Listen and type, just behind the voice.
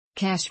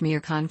Kashmir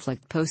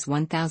conflict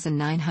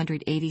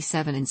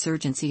post-1987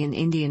 insurgency in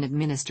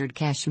Indian-administered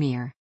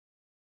Kashmir.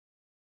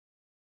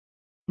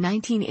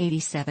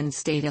 1987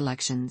 state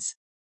elections.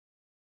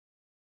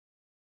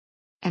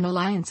 An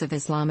alliance of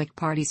Islamic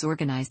parties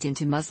organized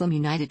into Muslim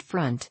United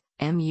Front,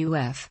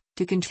 MUF,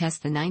 to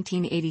contest the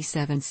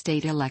 1987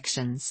 state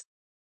elections.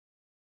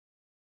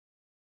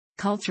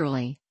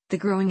 Culturally, the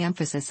growing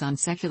emphasis on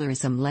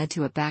secularism led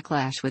to a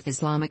backlash, with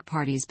Islamic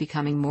parties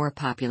becoming more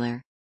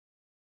popular.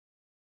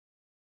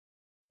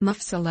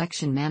 MUF's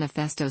election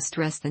manifesto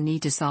stressed the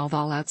need to solve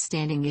all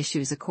outstanding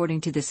issues according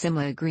to the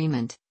Simla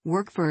Agreement,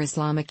 work for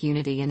Islamic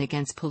unity and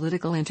against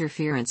political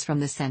interference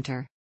from the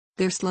center.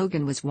 Their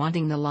slogan was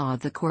wanting the law of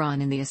the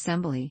Quran in the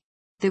assembly.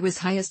 There was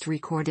highest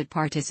recorded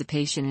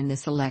participation in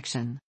this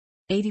election.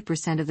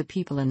 80% of the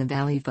people in the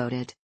valley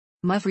voted.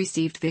 MUF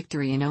received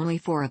victory in only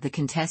 4 of the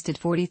contested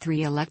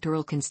 43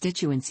 electoral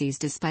constituencies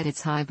despite its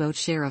high vote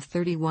share of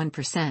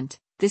 31%.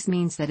 This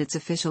means that its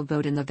official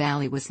vote in the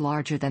valley was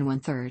larger than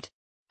 1/3.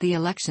 The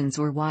elections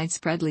were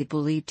widespreadly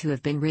believed to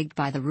have been rigged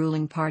by the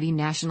ruling party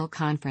National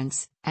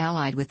Conference,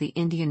 allied with the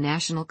Indian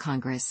National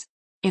Congress.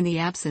 In the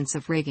absence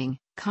of rigging,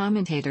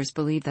 commentators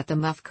believe that the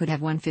MUF could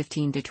have won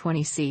 15 to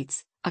 20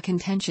 seats, a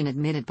contention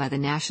admitted by the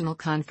National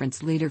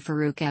Conference leader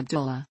Farooq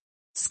Abdullah.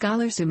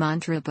 Scholar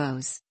Sumantra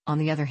Bose, on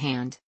the other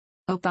hand,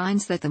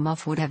 opines that the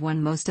MUF would have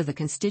won most of the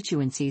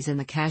constituencies in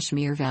the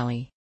Kashmir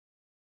Valley.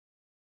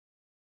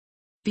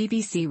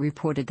 BBC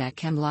reported that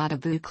Kemlada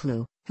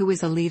Buklu, who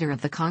was a leader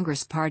of the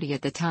Congress Party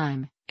at the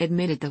time,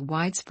 admitted the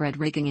widespread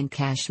rigging in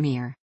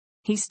Kashmir.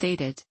 He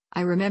stated,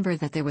 "I remember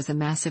that there was a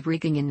massive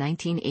rigging in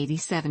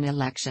 1987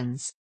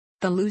 elections.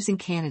 The losing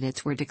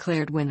candidates were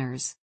declared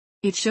winners.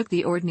 It shook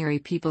the ordinary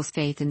people's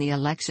faith in the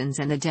elections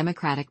and the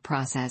democratic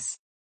process."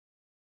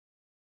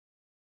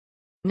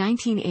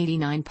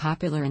 1989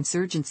 popular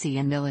insurgency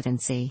and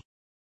militancy.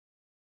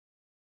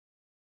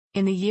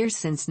 In the years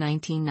since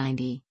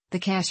 1990, the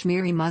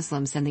Kashmiri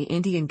Muslims and the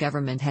Indian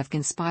government have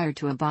conspired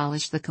to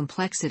abolish the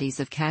complexities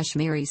of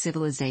Kashmiri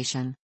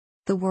civilization.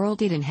 The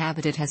world it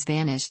inhabited has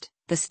vanished,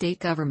 the state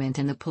government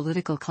and the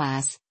political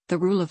class, the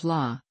rule of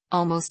law,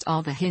 almost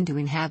all the Hindu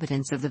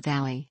inhabitants of the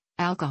valley,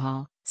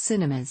 alcohol,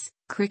 cinemas,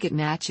 cricket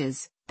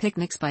matches,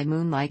 picnics by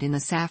moonlight in the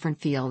saffron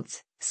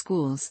fields,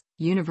 schools,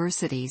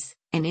 universities,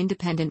 an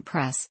independent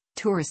press,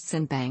 tourists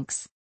and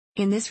banks.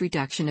 In this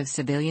reduction of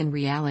civilian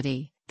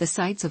reality, the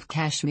sights of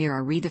Kashmir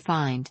are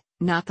redefined,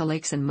 not the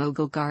lakes and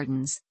Mughal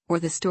gardens, or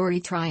the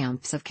storied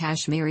triumphs of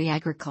Kashmiri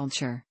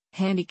agriculture,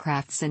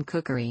 handicrafts and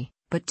cookery,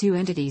 but 2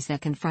 entities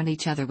that confront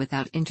each other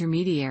without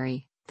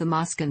intermediary, the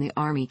mosque and the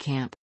army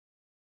camp.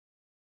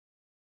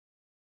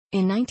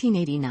 In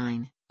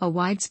 1989, a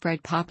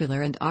widespread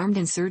popular and armed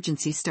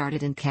insurgency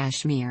started in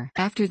Kashmir.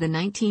 After the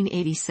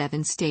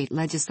 1987 state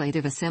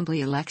legislative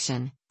assembly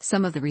election,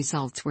 some of the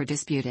results were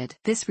disputed.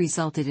 This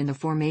resulted in the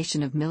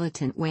formation of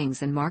militant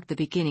wings and marked the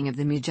beginning of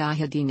the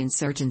Mujahideen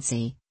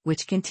insurgency,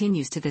 which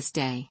continues to this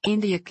day.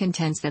 India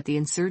contends that the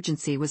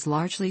insurgency was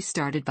largely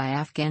started by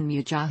Afghan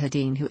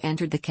Mujahideen who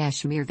entered the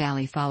Kashmir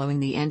Valley following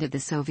the end of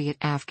the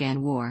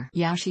Soviet-Afghan War.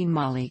 Yashin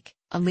Malik,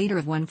 a leader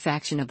of one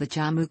faction of the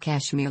Jammu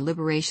Kashmir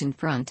Liberation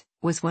Front,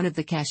 was one of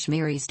the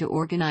Kashmiris to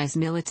organize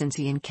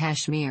militancy in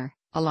Kashmir,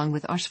 along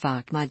with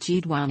Ashfaq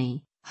Majid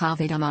Wani,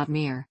 Javed Ahmad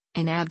Mir,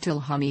 and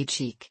Abdul Hamid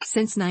Sheikh.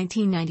 Since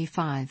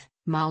 1995,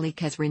 Malik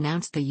has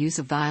renounced the use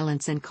of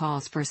violence and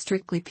calls for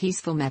strictly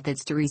peaceful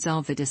methods to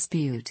resolve the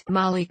dispute.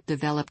 Malik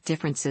developed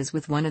differences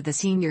with one of the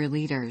senior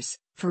leaders,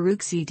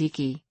 Farooq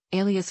Siddiqui,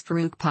 alias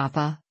Farooq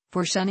Papa,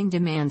 for shunning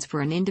demands for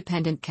an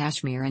independent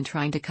Kashmir and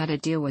trying to cut a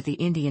deal with the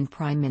Indian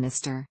Prime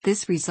Minister.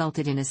 This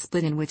resulted in a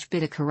split in which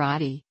Bida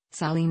Karati,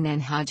 Salim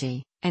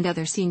Nanhaji, and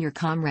other senior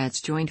comrades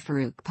joined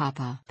Farooq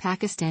Papa.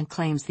 Pakistan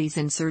claims these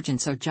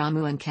insurgents are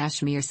Jammu and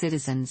Kashmir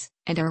citizens,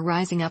 and are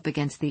rising up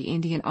against the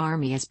Indian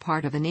Army as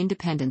part of an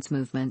independence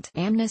movement.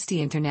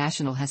 Amnesty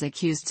International has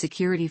accused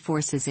security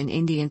forces in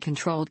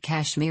Indian-controlled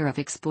Kashmir of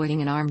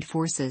exploiting an armed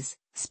forces,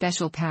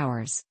 special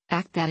powers,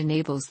 act that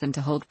enables them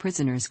to hold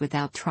prisoners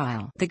without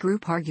trial. The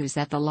group argues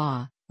that the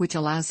law, which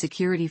allows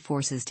security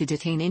forces to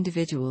detain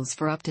individuals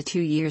for up to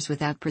 2 years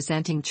without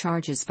presenting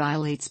charges,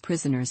 violates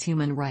prisoners'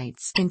 human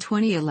rights. In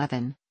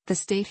 2011, the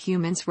State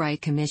Human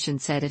Rights Commission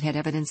said it had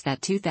evidence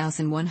that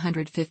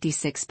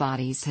 2,156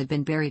 bodies had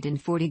been buried in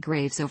 40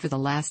 graves over the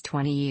last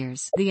 20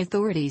 years. The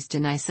authorities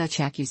deny such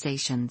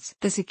accusations.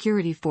 The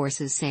security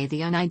forces say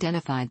the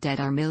unidentified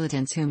dead are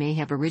militants who may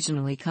have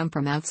originally come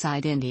from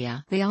outside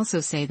India. They also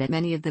say that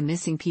many of the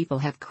missing people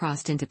have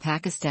crossed into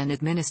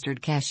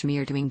Pakistan-administered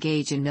Kashmir to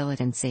engage in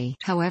militancy.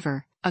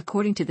 However,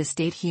 according to the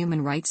State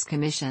Human Rights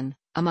Commission,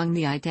 among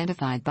the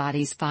identified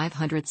bodies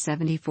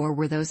 574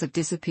 were those of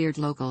disappeared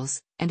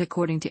locals, and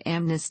according to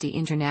Amnesty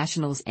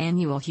International's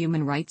annual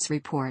Human Rights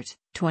Report,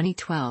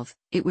 2012,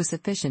 it was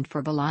sufficient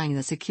for belying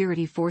the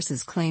security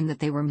forces' claim that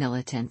they were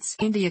militants.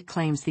 India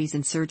claims these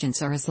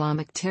insurgents are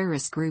Islamic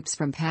terrorist groups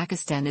from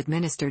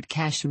Pakistan-administered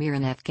Kashmir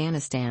and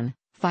Afghanistan,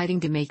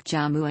 fighting to make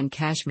Jammu and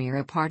Kashmir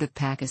a part of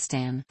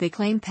Pakistan. They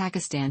claim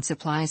Pakistan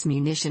supplies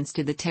munitions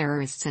to the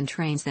terrorists and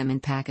trains them in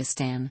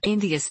Pakistan.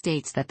 India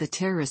states that the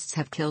terrorists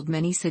have killed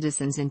many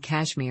citizens in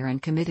Kashmir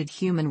and committed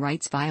human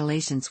rights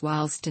violations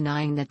whilst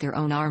denying that their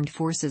own armed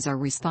forces are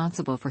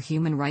responsible for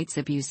human rights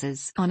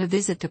abuses. On a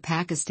visit to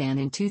Pakistan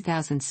in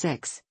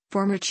 2006,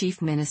 former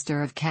Chief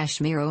Minister of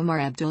Kashmir Omar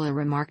Abdullah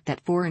remarked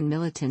that foreign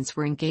militants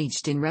were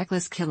engaged in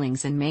reckless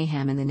killings and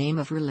mayhem in the name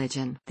of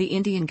religion. The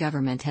Indian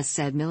government has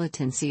said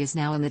militancy is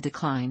now in the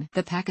decline.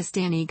 The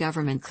Pakistani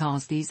government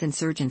calls these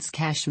insurgents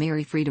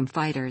Kashmiri freedom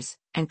fighters,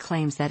 and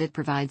claims that it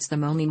provides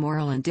them only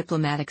moral and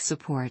diplomatic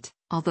support,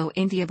 although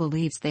India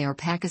believes they are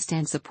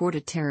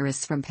Pakistan-supported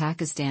terrorists from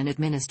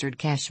Pakistan-administered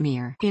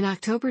Kashmir. In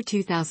October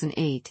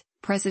 2008,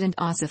 President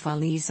Asif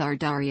Ali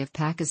Zardari of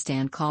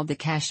Pakistan called the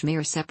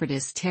Kashmir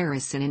separatists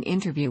terrorists in an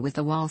interview with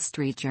the Wall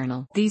Street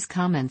Journal. These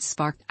comments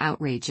sparked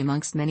outrage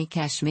amongst many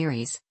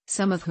Kashmiris,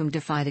 some of whom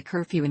defied a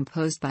curfew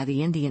imposed by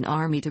the Indian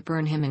Army to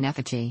burn him in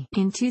effigy.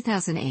 In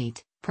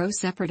 2008,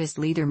 pro-separatist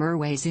leader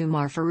Mirwais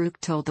Umar Farooq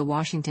told the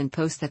Washington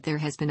Post that there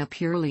has been a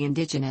purely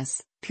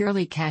indigenous,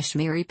 purely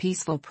Kashmiri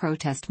peaceful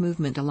protest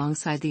movement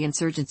alongside the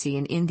insurgency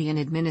in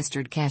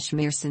Indian-administered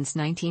Kashmir since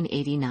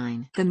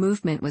 1989. The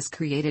movement was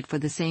created for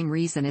the same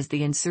reason as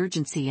the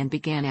insurgency and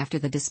began after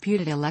the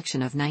disputed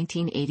election of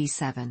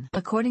 1987.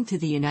 According to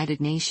the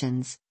United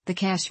Nations, the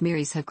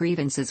Kashmiris have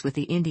grievances with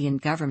the Indian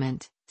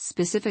government,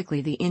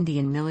 specifically the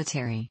Indian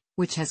military,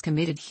 which has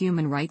committed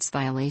human rights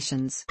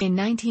violations. In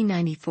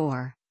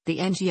 1994, the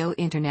NGO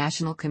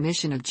International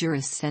Commission of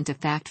Jurists sent a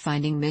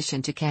fact-finding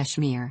mission to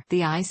Kashmir.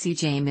 The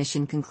ICJ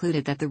mission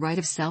concluded that the right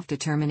of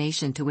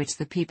self-determination to which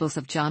the peoples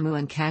of Jammu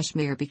and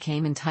Kashmir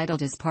became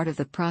entitled as part of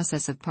the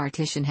process of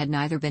partition had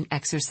neither been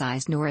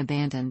exercised nor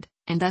abandoned,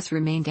 and thus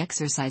remained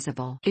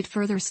exercisable. It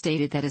further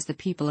stated that as the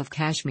people of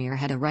Kashmir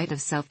had a right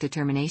of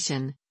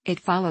self-determination,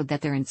 it followed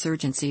that their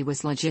insurgency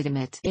was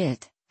legitimate.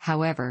 It,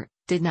 however,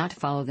 did not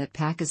follow that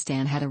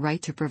Pakistan had a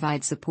right to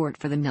provide support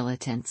for the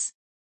militants.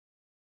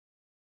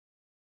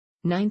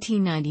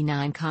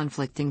 1999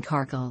 conflict in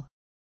Kargil.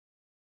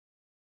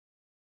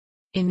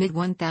 In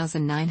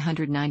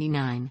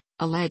mid-1999,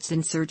 alleged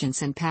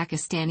insurgents and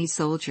Pakistani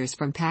soldiers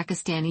from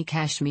Pakistani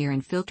Kashmir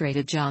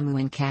infiltrated Jammu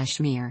and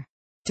Kashmir.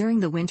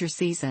 During the winter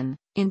season,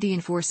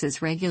 Indian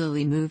forces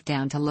regularly moved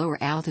down to lower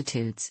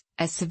altitudes,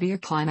 as severe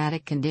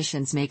climatic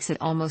conditions makes it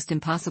almost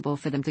impossible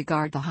for them to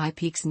guard the high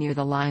peaks near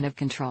the line of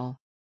control.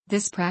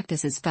 This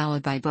practice is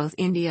followed by both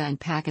India and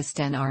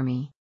Pakistan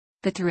Army.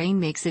 The terrain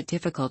makes it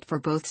difficult for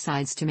both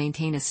sides to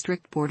maintain a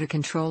strict border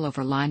control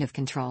over line of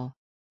control.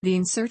 The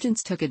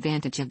insurgents took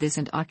advantage of this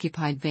and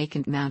occupied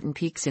vacant mountain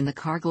peaks in the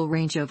Kargil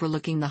range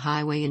overlooking the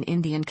highway in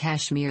Indian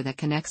Kashmir that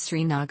connects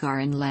Srinagar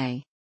and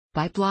Leh.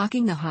 By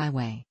blocking the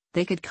highway,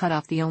 they could cut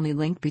off the only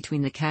link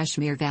between the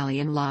Kashmir Valley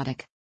and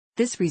Ladakh.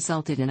 This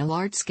resulted in a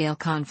large-scale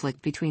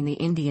conflict between the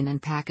Indian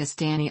and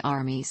Pakistani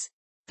armies.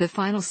 The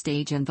final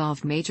stage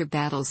involved major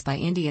battles by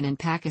Indian and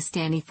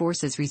Pakistani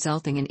forces,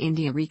 resulting in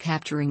India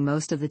recapturing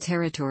most of the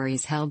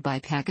territories held by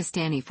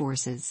Pakistani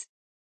forces.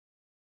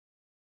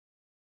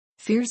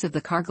 Fears of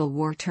the Kargil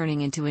War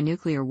turning into a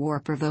nuclear war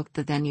provoked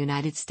the then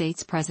United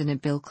States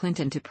President Bill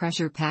Clinton to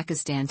pressure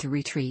Pakistan to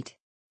retreat.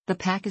 The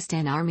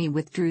Pakistan Army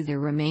withdrew their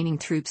remaining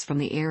troops from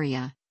the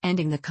area,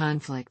 ending the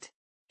conflict.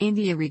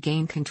 India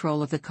regained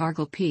control of the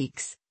Kargil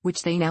peaks,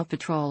 which they now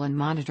patrol and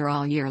monitor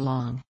all year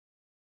long.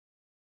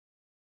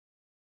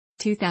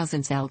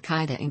 2000s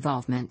Al-Qaeda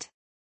involvement.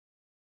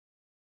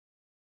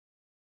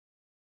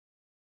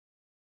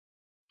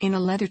 In a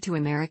letter to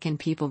American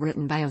people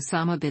written by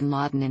Osama bin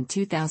Laden in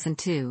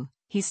 2002,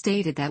 he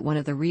stated that one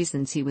of the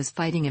reasons he was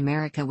fighting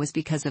America was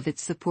because of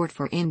its support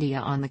for India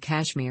on the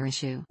Kashmir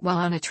issue. While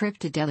on a trip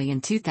to Delhi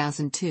in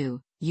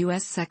 2002,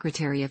 U.S.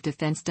 Secretary of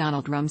Defense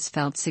Donald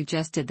Rumsfeld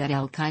suggested that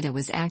Al-Qaeda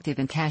was active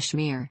in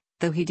Kashmir,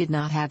 though he did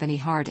not have any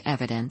hard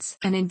evidence.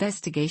 An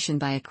investigation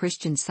by a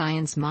Christian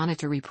Science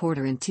Monitor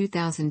reporter in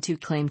 2002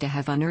 claimed to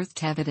have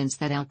unearthed evidence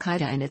that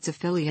Al-Qaeda and its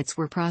affiliates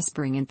were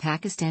prospering in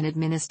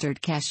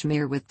Pakistan-administered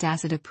Kashmir with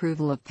tacit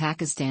approval of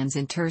Pakistan's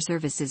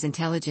Inter-Services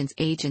Intelligence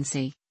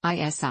Agency,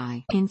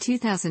 ISI. In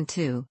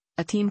 2002,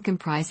 a team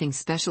comprising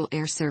Special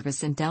Air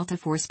Service and Delta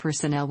Force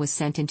personnel was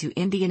sent into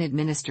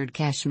Indian-administered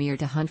Kashmir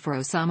to hunt for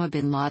Osama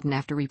bin Laden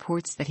after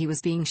reports that he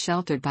was being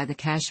sheltered by the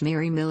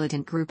Kashmiri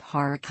militant group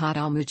Harakat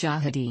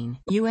al-Mujahideen.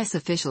 U.S.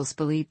 officials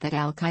believed that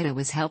Al-Qaeda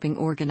was helping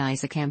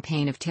organize a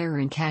campaign of terror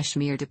in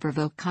Kashmir to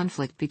provoke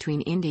conflict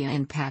between India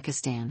and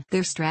Pakistan.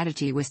 Their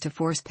strategy was to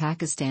force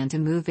Pakistan to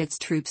move its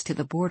troops to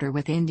the border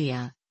with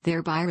India,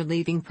 thereby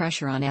relieving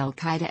pressure on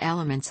Al-Qaeda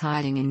elements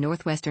hiding in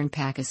northwestern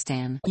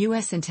Pakistan.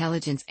 U.S.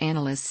 intelligence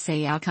analysts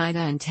say Al-Qaeda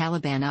and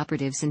Taliban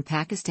operatives in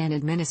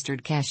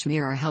Pakistan-administered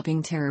Kashmir are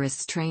helping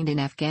terrorists trained in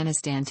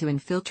Afghanistan to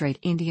infiltrate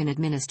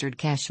Indian-administered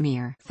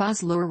Kashmir.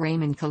 Fazlur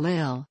Rahman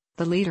Khalil,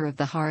 the leader of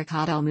the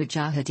Harakat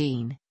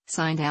al-Mujahideen,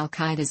 signed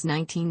Al-Qaeda's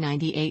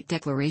 1998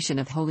 Declaration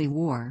of Holy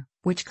War,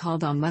 which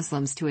called on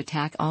Muslims to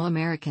attack all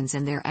Americans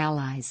and their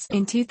allies.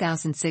 In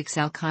 2006,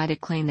 Al-Qaeda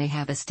claimed they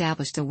have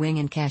established a wing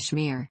in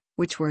Kashmir,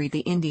 which worried the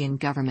Indian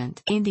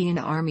government. Indian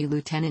Army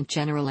Lieutenant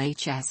General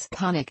H.S.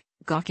 Panik,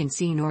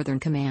 Ghazi Northern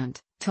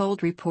Command,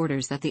 told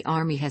reporters that the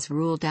army has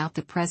ruled out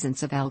the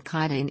presence of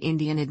Al-Qaeda in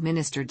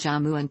Indian-administered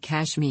Jammu and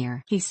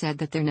Kashmir. He said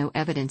that there is no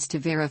evidence to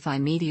verify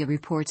media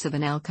reports of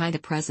an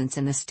Al-Qaeda presence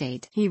in the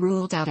state. He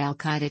ruled out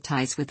Al-Qaeda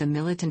ties with the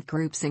militant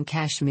groups in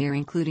Kashmir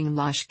including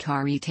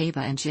Lashkar-e-Taiba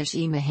and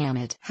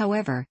Jaish-e-Mohammed.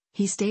 However,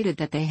 he stated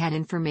that they had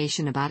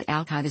information about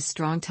Al-Qaeda's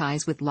strong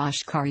ties with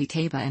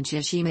Lashkar-e-Taiba and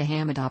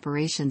Jaish-e-Mohammed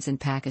operations in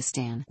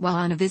Pakistan. While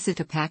on a visit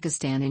to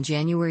Pakistan in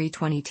January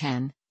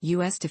 2010,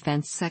 U.S.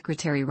 Defense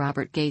Secretary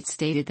Robert Gates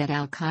stated that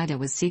Al-Qaeda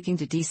was seeking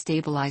to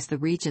destabilize the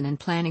region and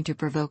planning to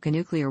provoke a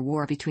nuclear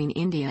war between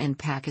India and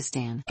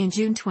Pakistan. In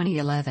June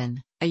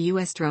 2011, a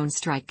U.S. drone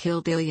strike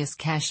killed Ilyas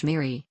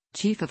Kashmiri,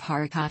 chief of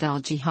Harakat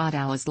al-Jihad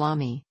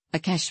al-Islami, a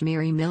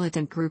Kashmiri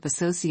militant group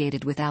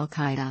associated with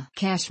Al-Qaeda.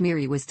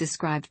 Kashmiri was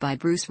described by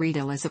Bruce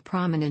Riedel as a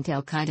prominent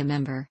Al-Qaeda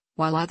member,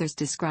 while others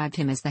described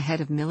him as the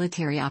head of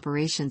military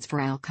operations for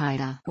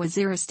Al-Qaeda.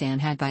 Waziristan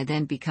had by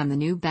then become the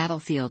new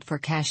battlefield for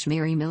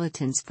Kashmiri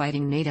militants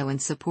fighting NATO in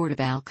support of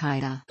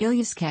Al-Qaeda.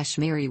 Ilyas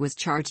Kashmiri was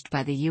charged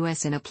by the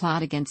U.S. in a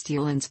plot against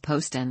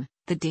Jyllands-Posten,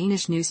 the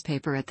Danish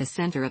newspaper at the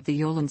center of the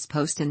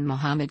Jyllands-Posten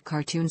Mohammed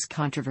cartoons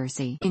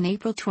controversy. In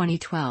April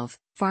 2012,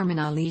 Farman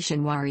Ali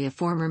Shinwari, a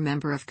former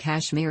member of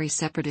Kashmiri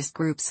separatist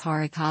groups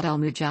Harakat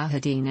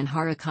al-Mujahideen and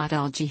Harakat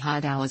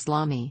al-Jihad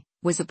al-Islami,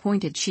 was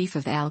appointed chief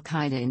of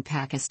Al-Qaeda in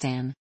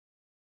Pakistan.